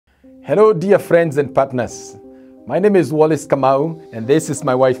Hello, dear friends and partners. My name is Wallace Kamau, and this is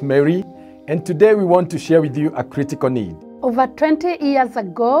my wife Mary. And today we want to share with you a critical need. Over 20 years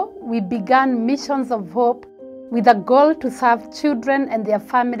ago, we began Missions of Hope with a goal to serve children and their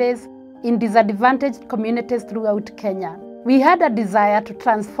families in disadvantaged communities throughout Kenya. We had a desire to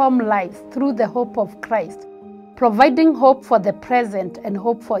transform lives through the hope of Christ, providing hope for the present and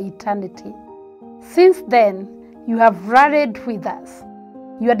hope for eternity. Since then, you have rallied with us.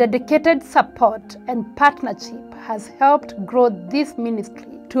 Your dedicated support and partnership has helped grow this ministry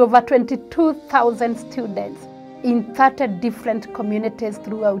to over 22,000 students in 30 different communities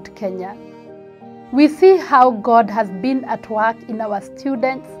throughout Kenya. We see how God has been at work in our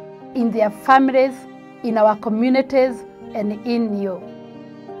students, in their families, in our communities, and in you.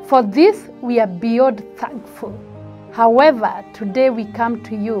 For this, we are beyond thankful. However, today we come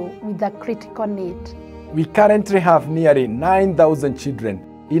to you with a critical need. We currently have nearly 9,000 children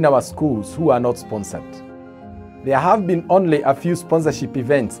in our schools who are not sponsored. There have been only a few sponsorship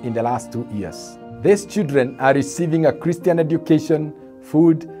events in the last 2 years. These children are receiving a Christian education,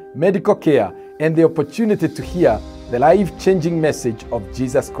 food, medical care, and the opportunity to hear the life-changing message of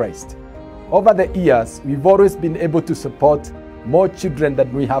Jesus Christ. Over the years, we've always been able to support more children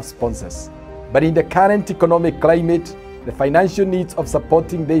than we have sponsors. But in the current economic climate, the financial needs of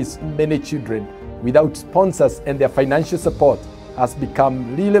supporting these many children without sponsors and their financial support has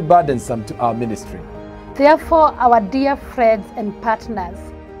become really burdensome to our ministry. Therefore, our dear friends and partners,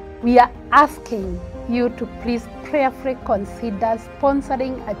 we are asking you to please prayerfully consider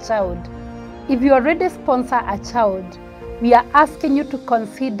sponsoring a child. If you already sponsor a child, we are asking you to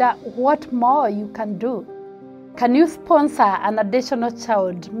consider what more you can do. Can you sponsor an additional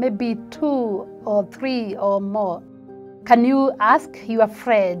child, maybe 2 or 3 or more? Can you ask your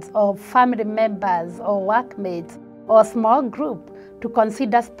friends or family members or workmates or a small group to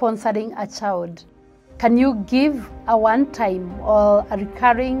consider sponsoring a child? Can you give a one-time or a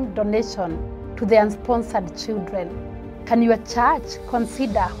recurring donation to the unsponsored children? Can your church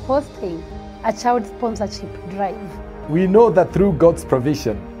consider hosting a child sponsorship drive? We know that through God's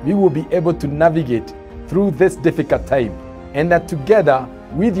provision, we will be able to navigate through this difficult time, and that together,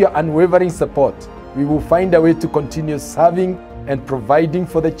 with your unwavering support, we will find a way to continue serving and providing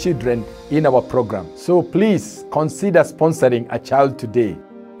for the children in our program. So please consider sponsoring a child today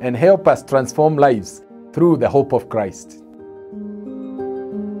and help us transform lives through the hope of Christ.